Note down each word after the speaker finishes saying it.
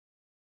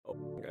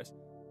guys.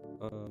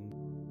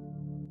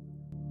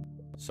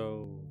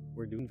 So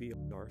we're doing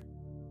VR.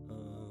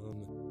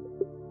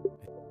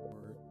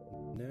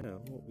 Now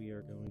what we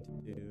are going to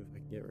do, if I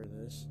can get rid of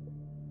this.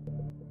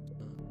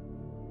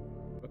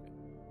 Okay.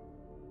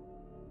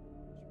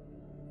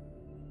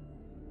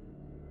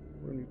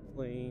 We're gonna be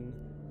playing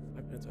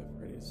 5 Nights at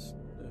Freddy's,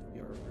 the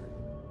VR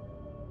version.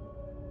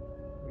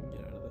 We can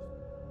get out of this.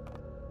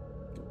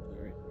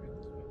 Right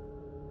this way.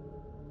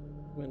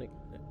 I'm gonna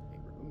get that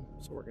big room,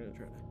 so we're gonna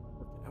try to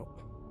work it out.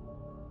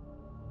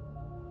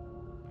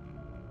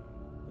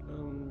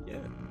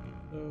 Yeah.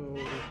 So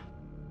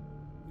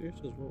this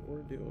is what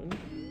we're doing.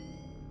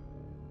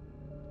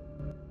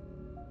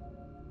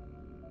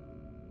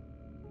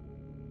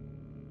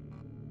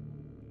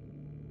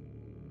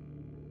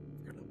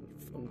 Forgot how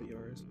much fun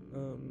VR is.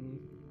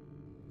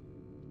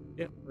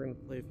 Yeah, we're gonna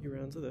play a few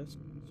rounds of this.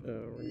 So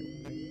we're gonna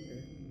go back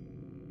here.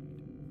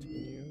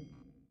 Continue.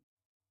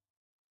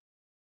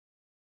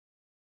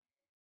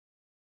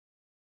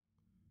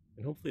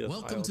 And hopefully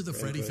welcome to the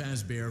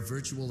Fnaf Vr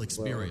virtual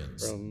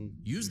experience.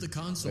 Use the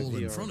console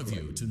in front of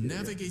you to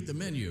navigate the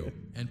menu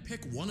and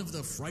pick one of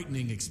the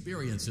frightening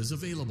experiences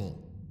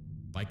available.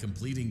 By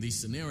completing these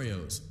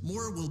scenarios,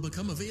 more will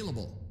become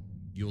available.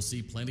 You'll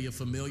see plenty of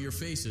familiar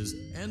faces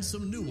and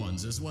some new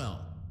ones as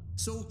well.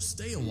 So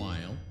stay a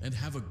while and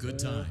have a good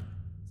time.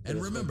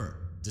 And remember,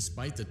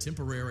 despite the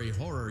temporary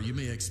horror you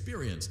may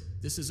experience,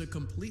 this is a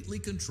completely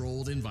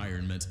controlled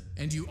environment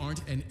and you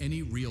aren't in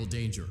any real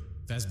danger.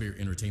 Fnaf Vr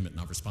Entertainment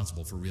not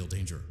responsible for real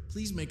danger.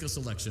 Please make a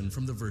selection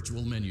from the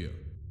virtual menu.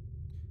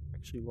 I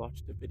actually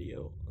watched a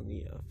video on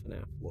the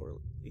Fnaf Vr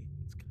lately.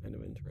 It's kind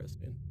of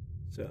interesting.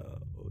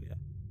 So, yeah.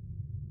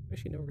 I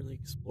actually never really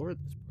explored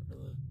this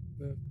part of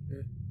the map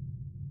here.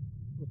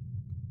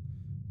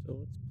 So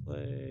let's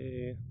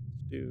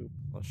do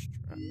plush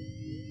trap.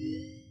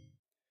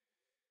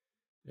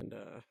 And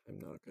I'm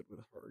not good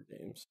with horror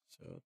games,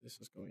 so this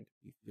is going to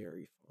be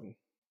very fun.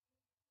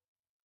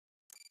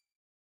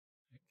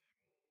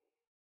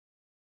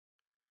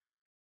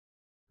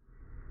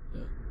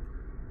 Yeah.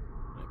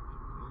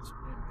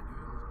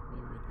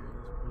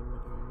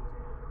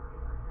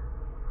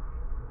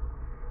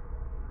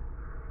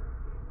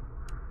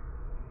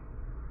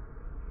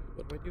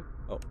 What do I do?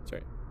 Oh,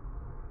 sorry.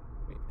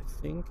 Wait, I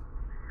think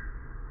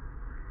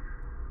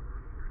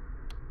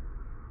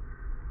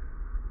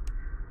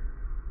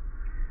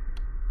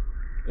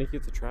you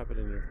have to trap it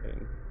in your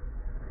thing.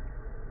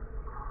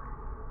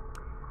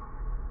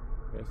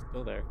 It's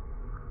still there.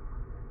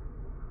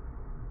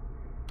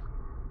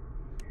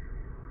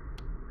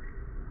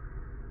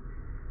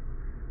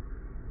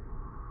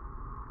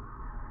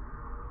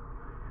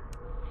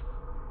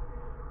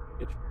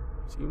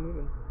 See you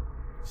moving.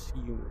 See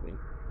you moving.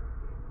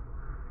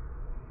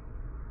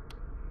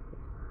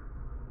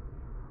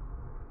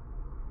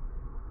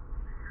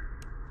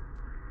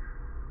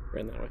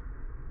 Ran that way.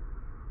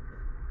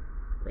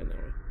 Ran that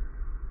way.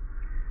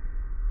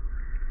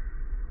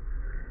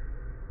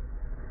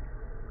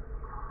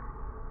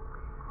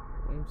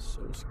 I'm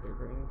so scared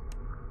right now.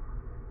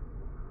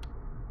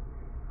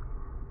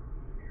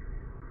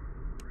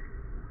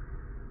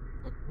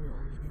 Fuck, where are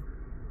you?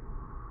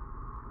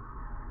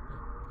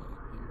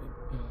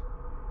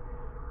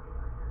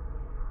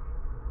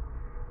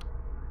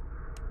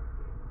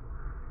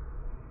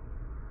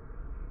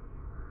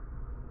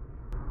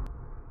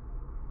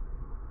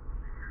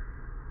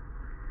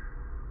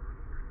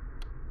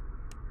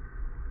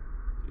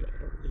 Dude,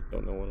 I really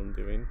don't know what I'm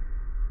doing.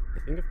 I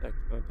think if that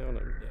countdown,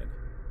 I'm dead.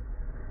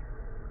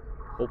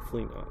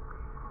 Hopefully not.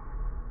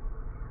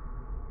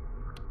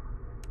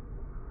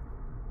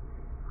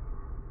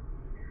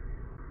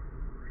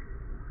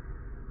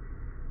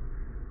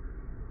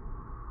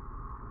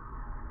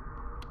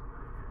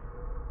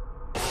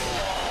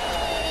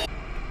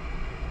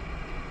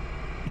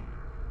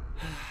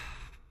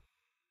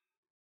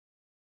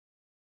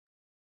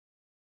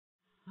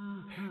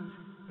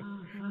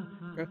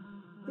 Okay.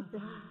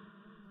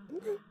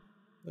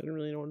 I didn't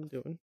really know what I'm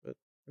doing, but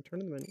return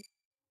to the menu.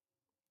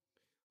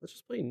 Let's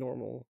just play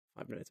normal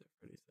 5 Nights at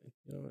Freddy's thing.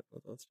 You know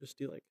what? Let's just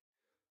do it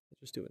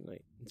at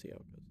night and see how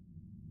it goes.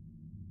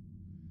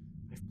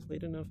 I've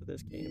played enough of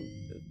this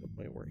game to the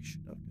point where I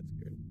should not get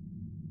scared.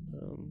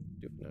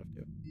 Do Fnaf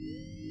 2.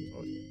 It's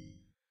always good.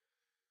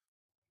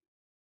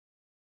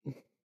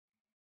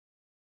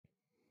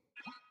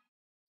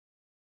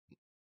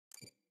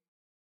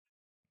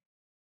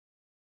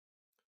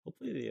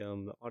 Hopefully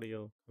the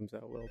audio comes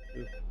out well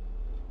too.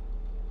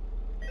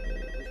 I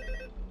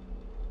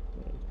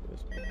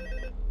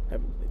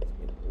haven't played this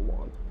game in a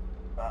long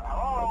time.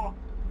 Hello?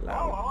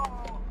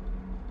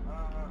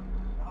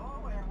 Hello,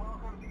 and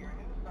welcome to your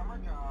new summer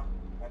job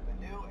at the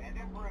new and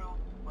improved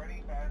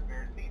Fnaf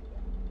Vr Pizza.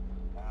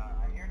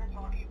 I'm here to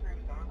talk you through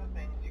some of the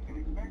things you can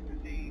expect to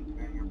see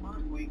during your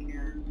first week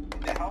here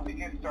and to help you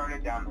get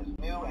started down this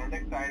new and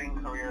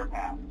exciting career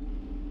path.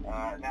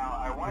 Now,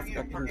 I want you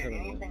to forget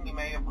anything you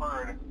may have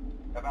heard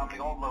about the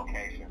old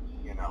locations,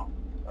 you know.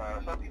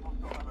 Some people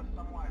still have a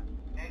somewhat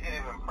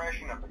negative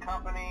impression of the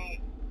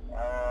company.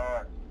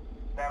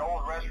 That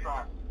old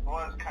restaurant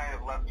was kind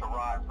of left to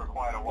rot for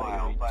quite a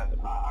while, but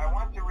I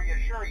want to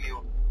reassure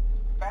you,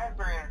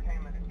 Fazbear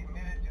Entertainment is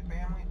committed to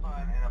family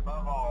fun and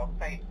above all,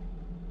 safety.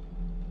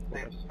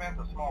 They've spent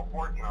a small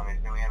fortune on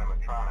these new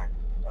animatronics.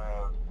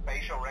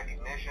 Facial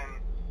recognition,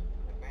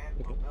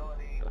 advanced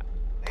mobility.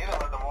 They even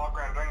let them walk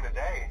around during the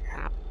day.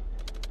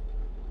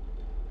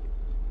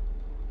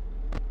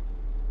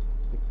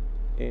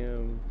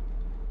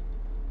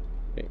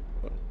 Wait,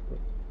 hold on.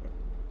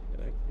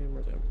 Yeah, that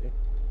camera's empty.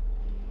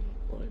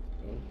 Lights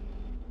going.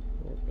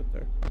 We'll put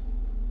there.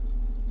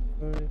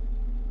 5,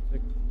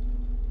 6.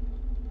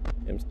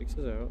 M6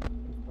 is out.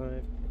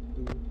 5,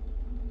 2.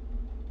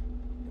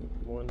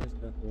 M1 is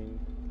nothing.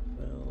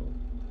 12.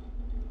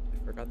 I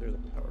forgot there's a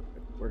power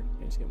quick. Where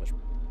can you see how much? Okay.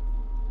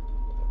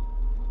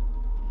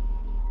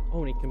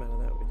 Oh, and he came out of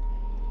that way.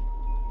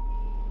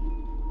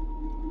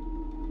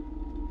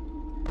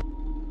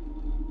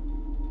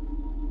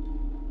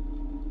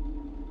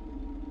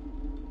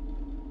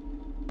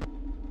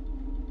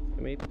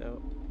 M8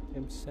 out.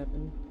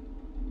 M7.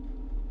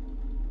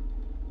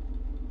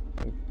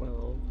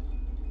 M12.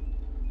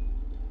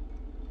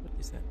 What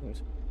is that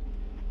noise?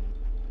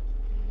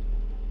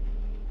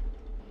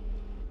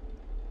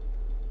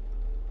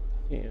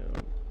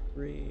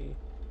 M3.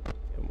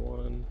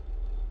 M1.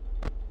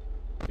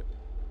 Yep.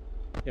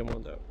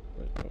 M1's out.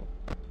 Let's go.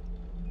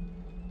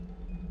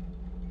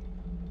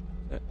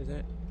 Is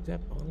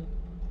that Bonnie?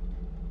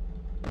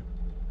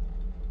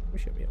 We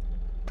should be up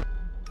there.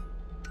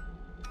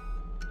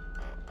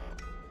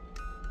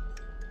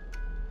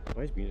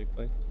 Why is music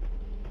playing?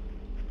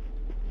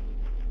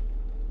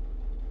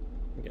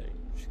 Okay,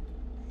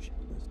 shit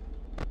this.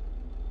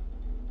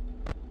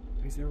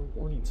 Is there a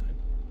warning sign?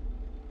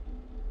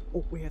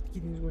 Oh, we have to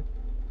keep moving.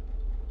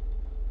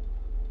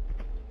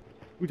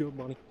 We do it,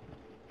 Bonnie.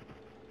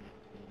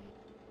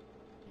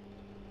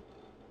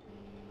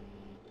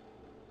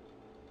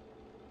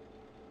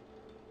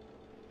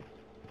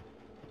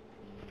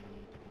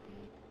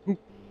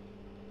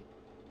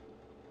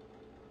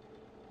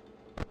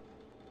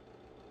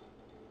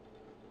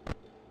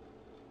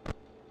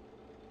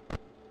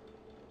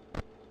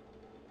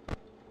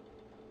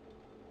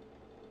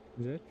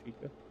 Is that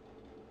Chica?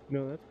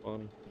 No, that's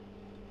Bonnie.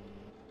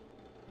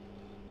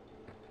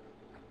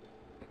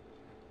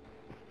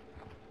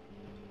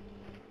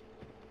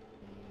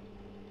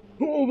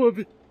 Oh, my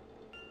God.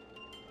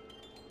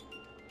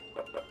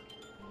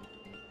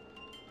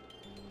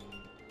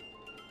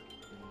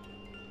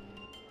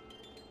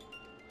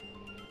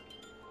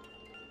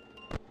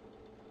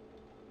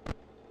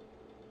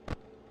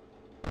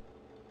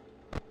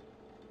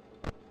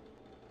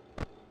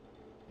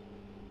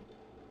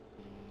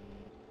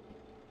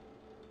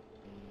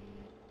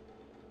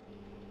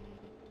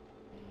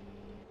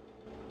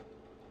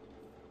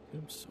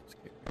 I'm so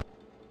scared.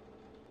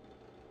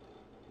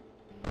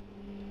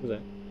 What's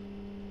that?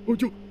 Oh,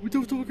 Joe! What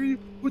the fuck are you?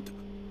 What the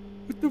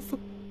fuck?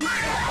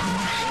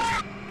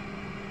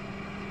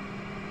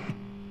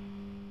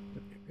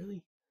 Okay,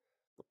 really?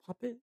 The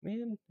puppet?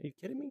 Man, are you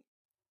kidding me?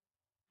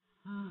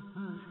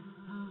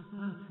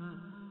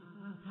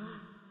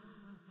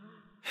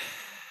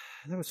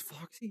 That was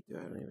Foxy? Dude,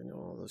 I don't even know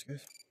all those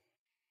guys.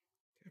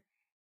 Okay.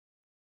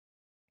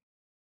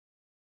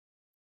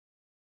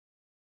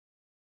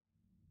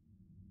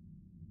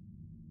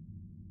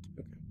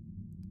 Okay.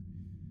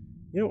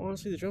 You know,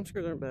 honestly, the jump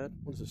scares aren't bad.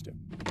 What does this do?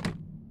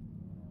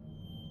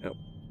 Oh.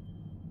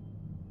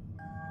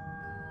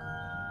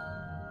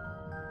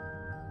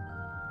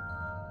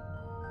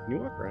 Can you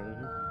walk around in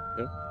here?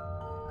 No?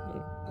 No.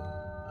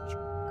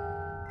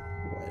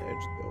 Why did I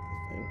just go up the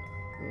thing?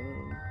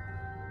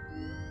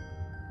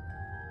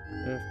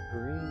 F3.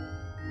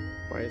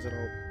 Why is it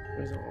all?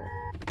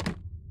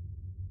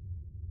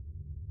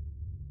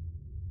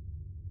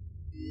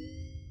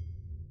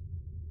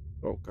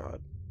 Oh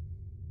god.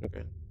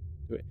 Okay.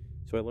 Wait.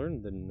 So I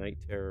learned the night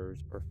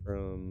terrors are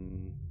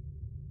from...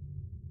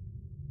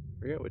 I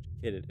forget which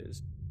kid it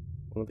is.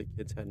 One of the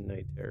kids had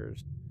night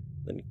terrors,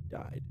 then he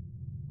died.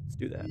 Let's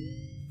do that.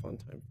 Fun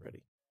time,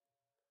 Freddy.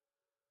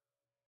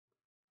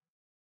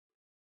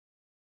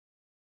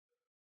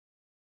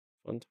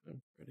 Fun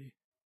time, Freddy.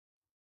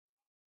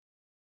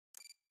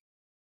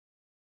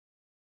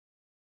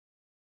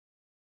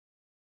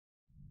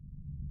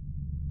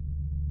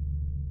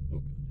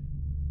 Oh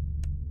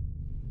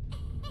god.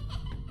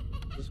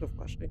 Is this a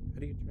flashlight? How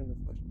do you turn the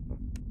flashlight off?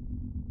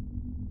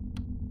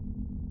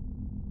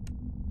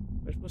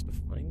 Am I supposed to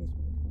find this?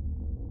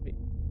 Wait.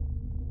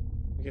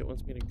 Okay, it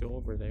wants me to go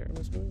over there. I'm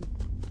assuming.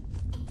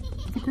 What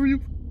the fuck are you?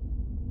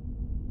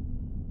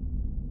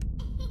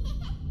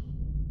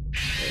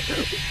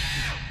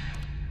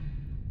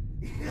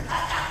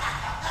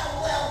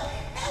 Well,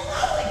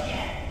 hello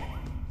again.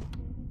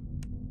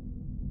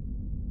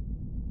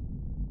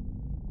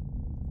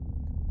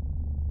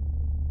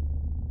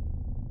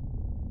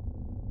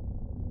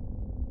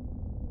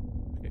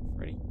 Okay,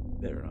 Freddy,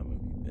 better not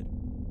move your bed.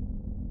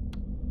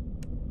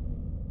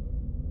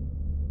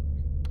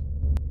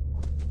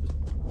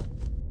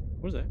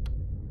 What is that?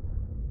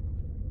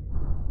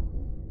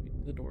 Wait,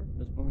 the door?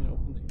 Does it want me to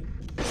open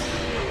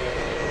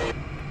the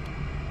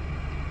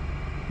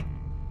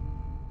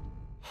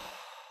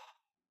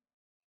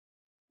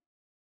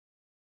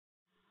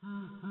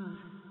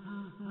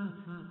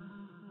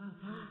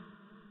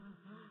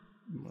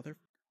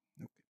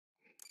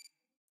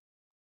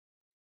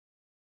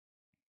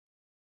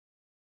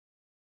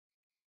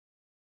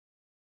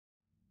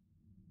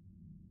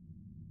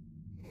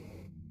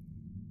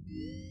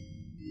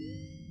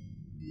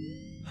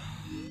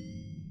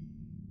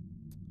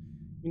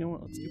You know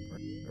what? Let's do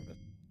parts and service.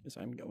 Because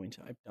I'm going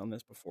to. I've done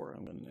this before.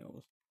 I'm going to nail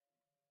this.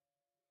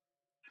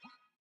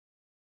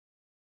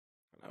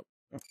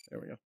 Oh, there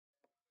we go.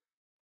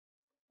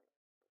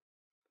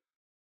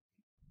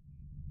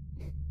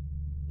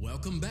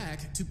 Welcome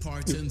back to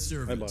Parts and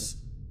Service.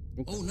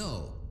 Okay. Oh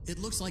no, it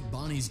looks like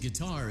Bonnie's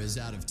guitar is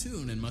out of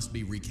tune and must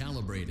be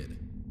recalibrated.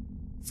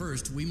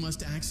 First, we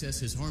must access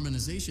his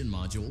harmonization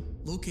module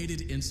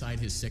located inside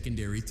his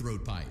secondary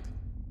throat pipe.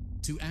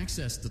 To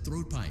access the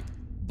throat pipe,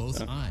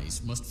 both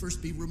eyes must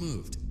first be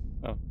removed.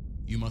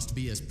 You must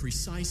be as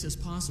precise as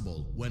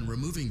possible when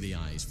removing the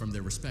eyes from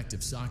their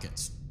respective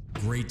sockets.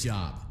 Great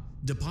job.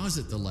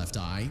 Deposit the left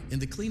eye in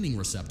the cleaning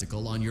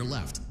receptacle on your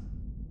left.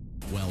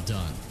 Well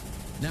done.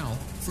 Now,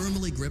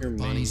 firmly grip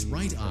Bonnie's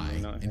right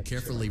eye and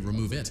carefully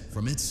remove it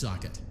from its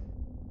socket.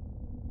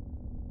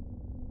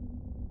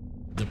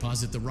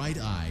 Deposit the right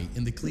eye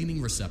in the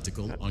cleaning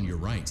receptacle on your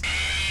right.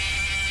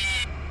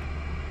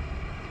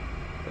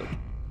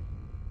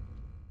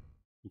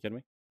 You kidding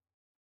me?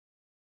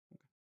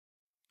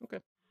 Okay.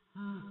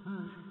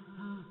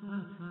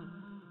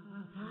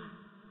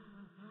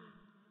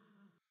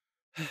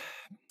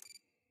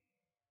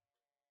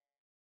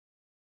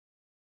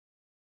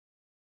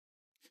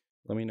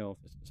 Let me know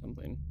if this is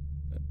something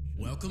that...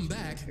 Welcome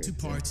back to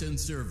Parts and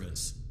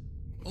Service.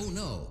 Oh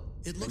no,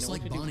 it looks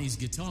like Bonnie's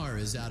guitar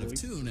is out of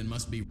tune and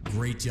must be...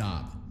 Great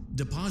job.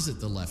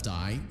 Deposit the left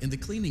eye in the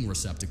cleaning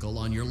receptacle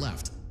on your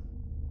left.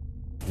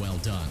 Well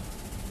done.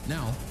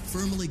 Now,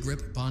 firmly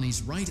grip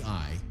Bonnie's right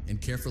eye and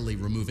carefully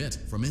remove it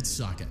from its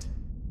socket.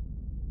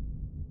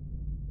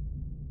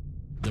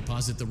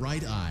 Deposit the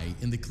right eye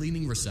in the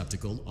cleaning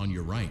receptacle on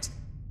your right.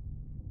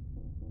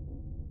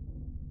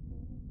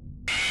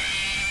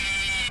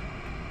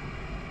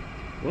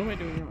 What am I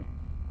doing wrong?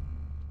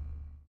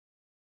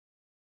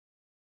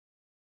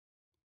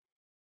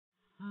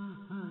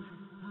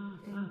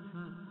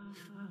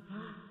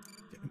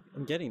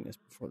 I'm getting this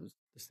before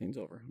this thing's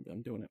over.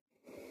 I'm doing it.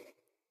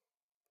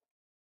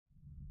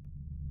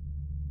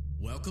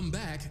 Welcome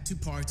back to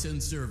Parts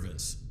and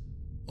Service.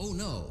 Oh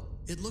no,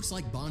 it looks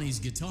like Bonnie's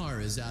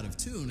guitar is out of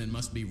tune and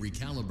must be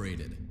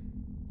recalibrated.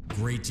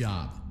 Great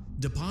job.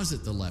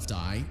 Deposit the left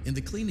eye in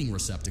the cleaning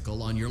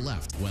receptacle on your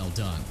left. Well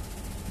done.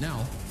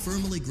 Now,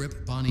 firmly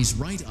grip Bonnie's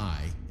right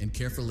eye and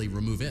carefully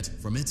remove it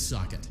from its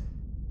socket.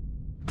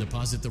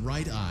 Deposit the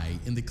right eye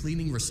in the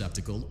cleaning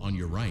receptacle on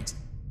your right.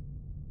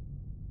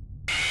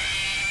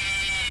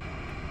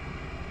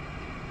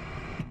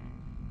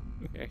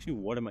 Okay, actually,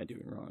 what am I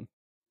doing wrong?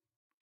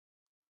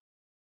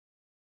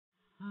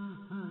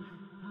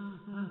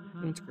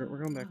 That's great. We're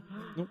going back.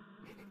 Nope.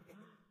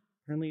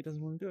 Apparently he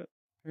doesn't want to do it.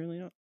 Apparently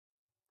not.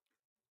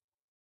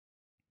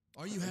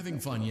 Are you having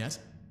fun yet?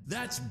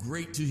 That's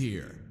great to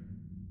hear.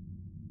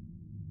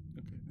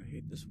 Okay, I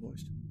hate this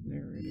voice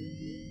narrator.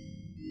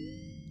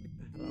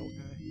 Like the hello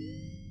guy.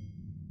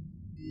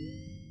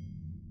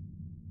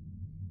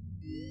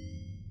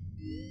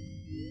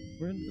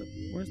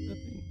 Where's the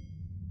thing?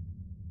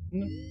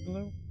 No,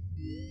 hello?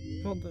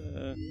 It's called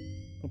the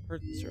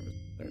parts and service.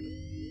 There it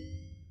is.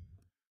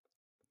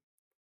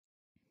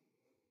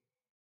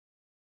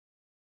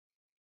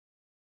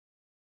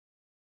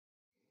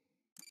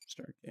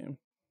 Start game.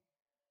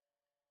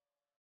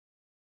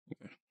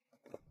 Okay.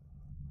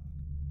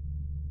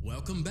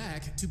 Welcome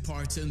back to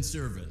Parts and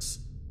Service.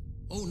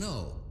 Oh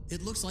no,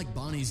 it looks like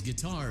Bonnie's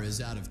guitar is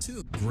out of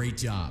tune. Great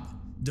job.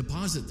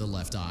 Deposit the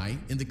left eye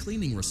in the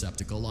cleaning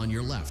receptacle on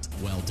your left.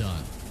 Well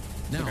done.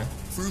 Now,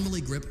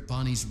 firmly grip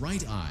Bonnie's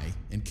right eye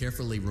and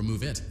carefully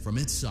remove it from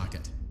its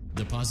socket.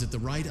 Deposit the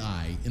right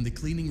eye in the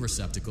cleaning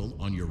receptacle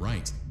on your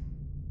right.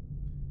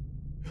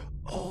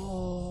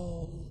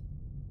 Oh.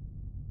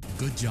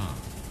 Good job.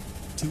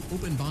 To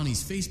open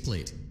Bonnie's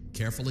faceplate,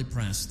 carefully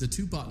press the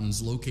two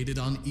buttons located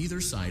on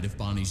either side of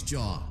Bonnie's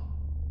jaw.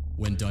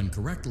 When done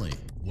correctly,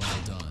 well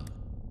done.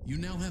 You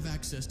now have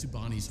access to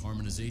Bonnie's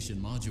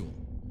harmonization module.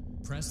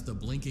 Press the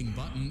blinking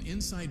button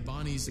inside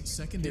Bonnie's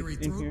secondary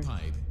throat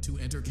pipe to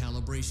enter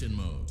calibration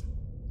mode.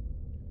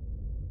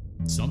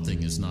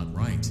 Something is not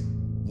right.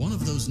 One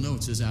of those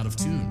notes is out of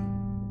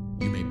tune.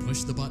 You may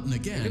push the button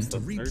again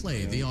to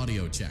replay the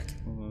audio check.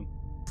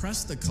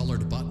 Press the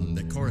colored button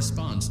that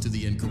corresponds to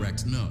the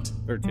incorrect note.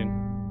 13.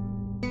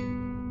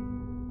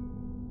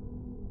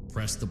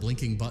 Press the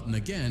blinking button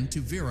again to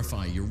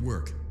verify your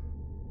work.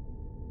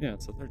 Yeah,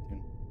 it's a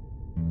 13.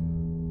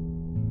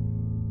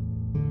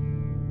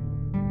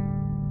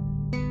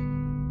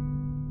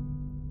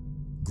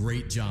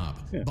 Great job.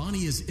 Yeah.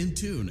 Bonnie is in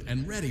tune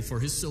and ready for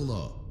his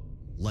solo.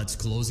 Let's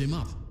close him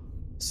up.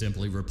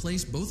 Simply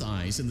replace both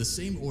eyes in the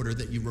same order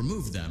that you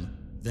removed them,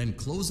 then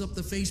close up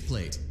the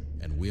faceplate,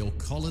 and we'll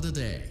call it a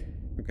day.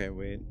 Okay,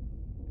 wait.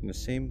 In the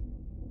same...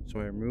 So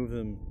I remove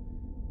them...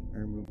 I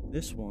remove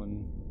this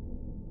one.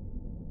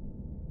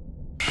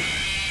 I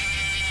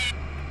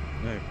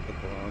put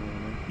the wrong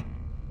one in.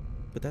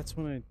 But that's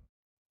when I...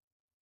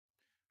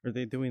 Are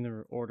they doing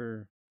their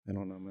order? I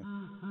don't know,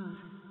 man.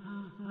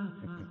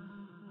 Okay.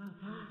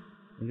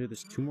 We'll do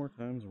this 2 more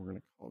times, and we're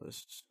gonna call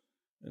this...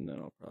 And then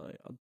I'll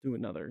do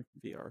another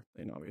VR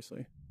thing,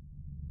 obviously.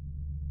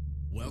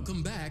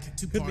 Welcome back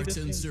to Could Parts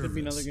be and this game. Service. Could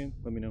be another game.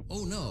 Let me know.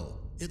 Oh no,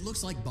 it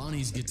looks like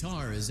Bonnie's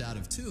guitar is out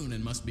of tune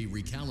and must be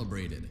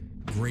recalibrated.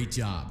 Great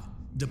job.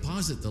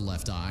 Deposit the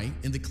left eye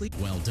in the cleat.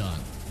 Well done.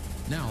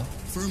 Now,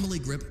 firmly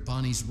grip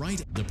Bonnie's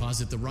right.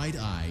 Deposit the right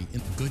eye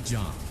in. Good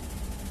job.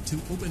 To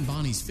open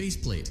Bonnie's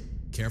faceplate,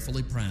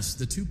 carefully press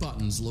the 2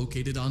 buttons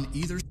located on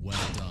either. Well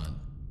done.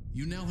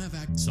 You now have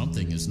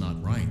something is not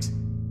right.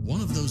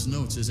 One of those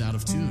notes is out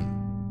of tune.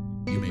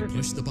 You may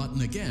push the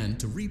button again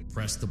to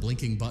press the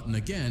blinking button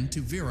again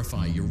to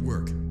verify your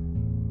work.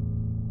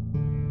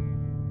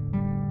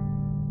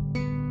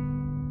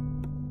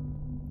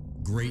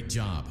 Great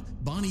job.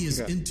 Bonnie is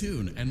in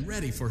tune and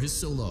ready for his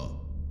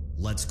solo.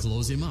 Let's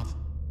close him up.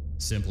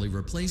 Simply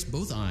replace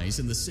both eyes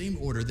in the same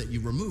order that you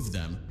removed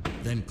them,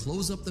 then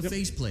close up the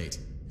faceplate,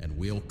 and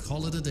we'll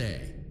call it a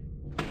day.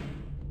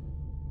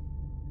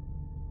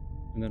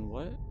 And then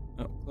what?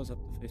 Oh, close up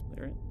the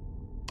faceplate, right?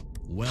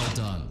 Well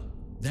done.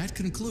 That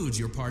concludes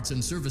your parts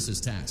and services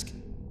task.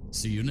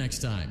 See you next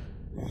time.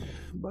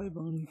 Bye,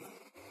 Bonnie.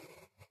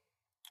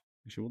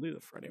 Actually, we'll do the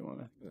Freddy one.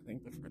 I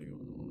think the Freddy one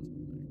was something.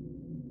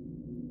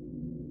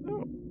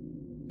 Oh,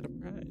 got a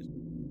prize.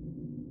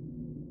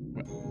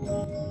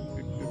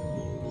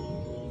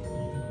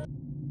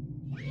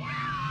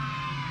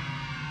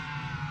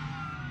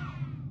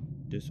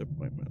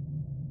 Disappointment.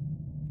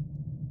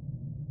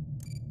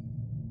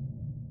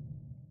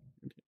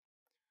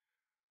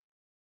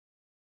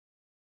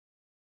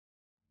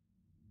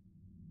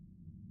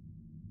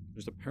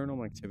 There's a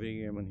paranormal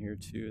activity game on here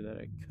too that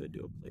I could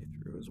do a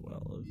playthrough as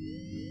well of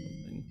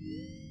something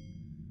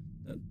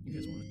that you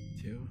guys want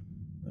to do.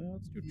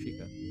 Let's do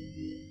Chica.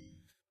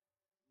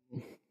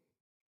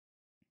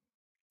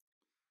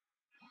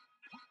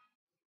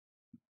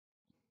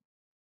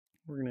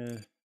 We're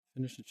gonna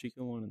finish the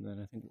Chica one and then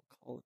I think we'll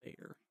call it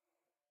there.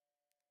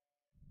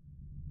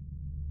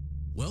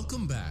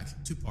 Welcome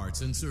back to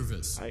Parts and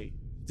Service. Hi.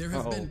 There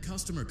have been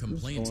customer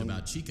complaints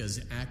about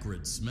Chica's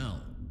acrid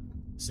smell.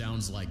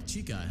 Sounds like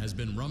Chica has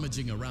been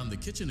rummaging around the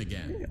kitchen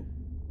again. Yeah.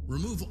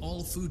 Remove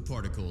all food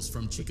particles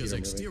from Chica's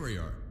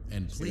exterior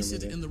and place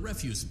it in the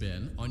refuse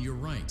bin on your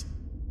right.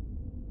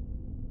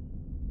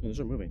 Those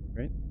are moving,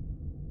 right?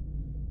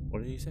 What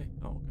did he say?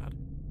 Oh, God.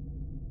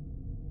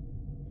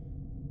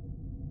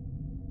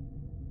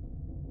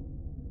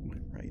 My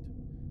right.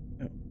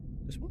 Oh,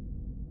 this one?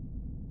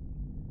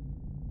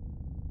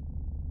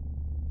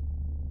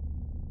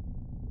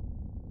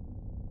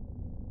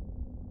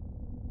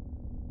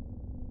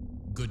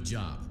 Good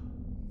job.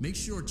 Make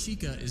sure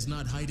Chica is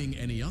not hiding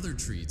any other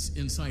treats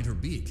inside her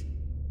beak.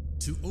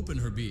 To open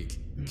her beak,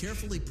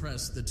 carefully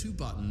press the 2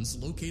 buttons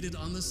located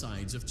on the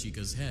sides of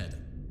Chica's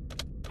head.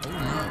 Oh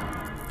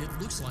no,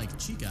 it looks like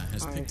Chica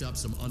has picked up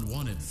some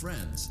unwanted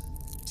friends.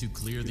 To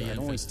clear the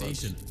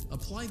infestation,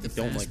 apply the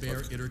Fnaf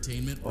Vr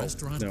Entertainment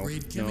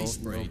restaurant-grade chemi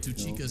spray to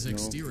Chica's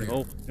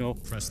exterior.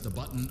 Press the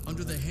button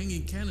under the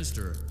hanging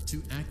canister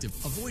to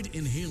activate. Avoid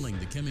inhaling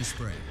the chemi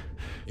spray.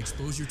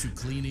 Exposure to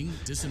cleaning,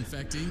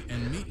 disinfecting,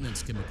 and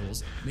maintenance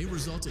chemicals may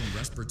result in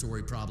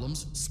respiratory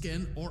problems,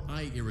 skin, or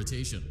eye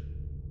irritation.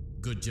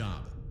 Good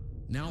job.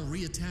 Now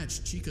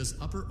reattach Chica's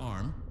upper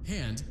arm,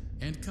 hand,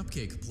 and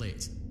cupcake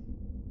plate.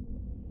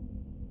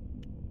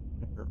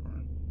 Upper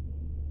arm.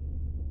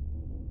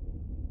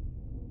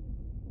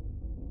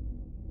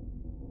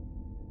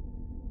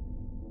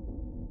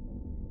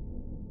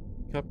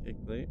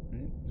 Cupcake plate,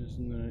 right?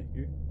 Isn't that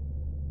here?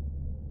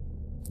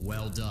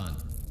 Well done.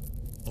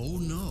 Oh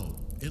no,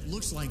 it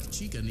looks like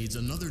Chica needs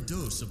another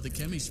dose of the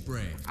chemi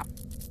spray.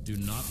 Do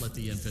not let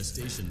the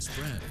infestation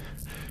spread.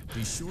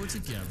 Be sure to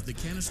give the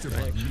canister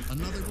button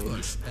another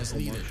push as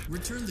needed.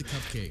 Return the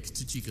cupcake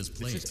to Chica's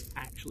plate. This is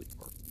actually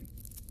working.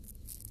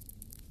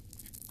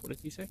 What did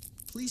he say?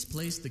 Please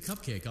place the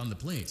cupcake on the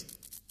plate.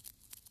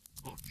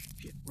 Oh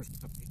shit, where's the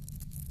cupcake?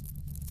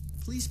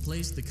 Please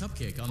place the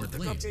cupcake on the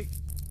plate. Cupcake?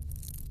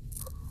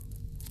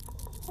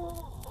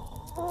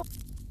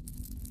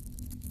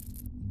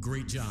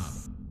 Great job.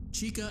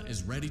 Chica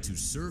is ready to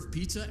serve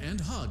pizza and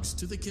hugs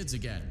to the kids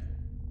again.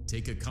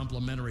 Take a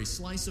complimentary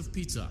slice of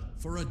pizza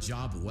for a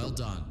job well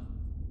done.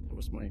 That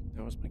was my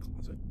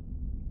closet.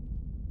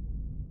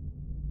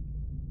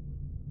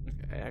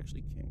 Okay, I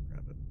actually can't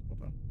grab it.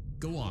 Hold on.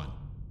 Go on.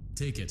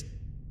 Take it.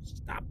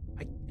 Stop.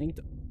 I need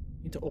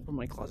to open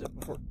my closet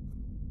before.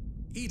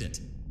 Eat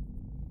it.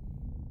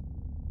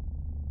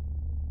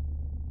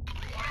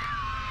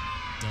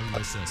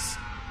 Delicious.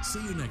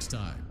 See you next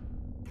time.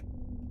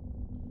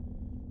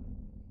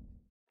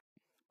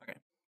 Okay.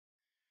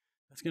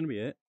 That's gonna be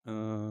it.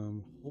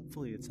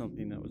 Hopefully it's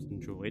something that was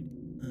enjoyed.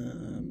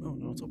 Oh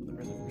no, let's open the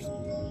present first.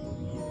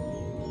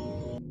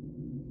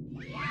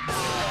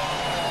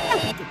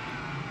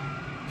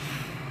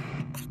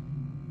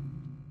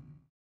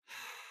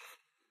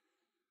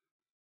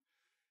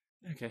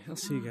 Okay, I'll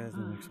see you guys in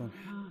the next one.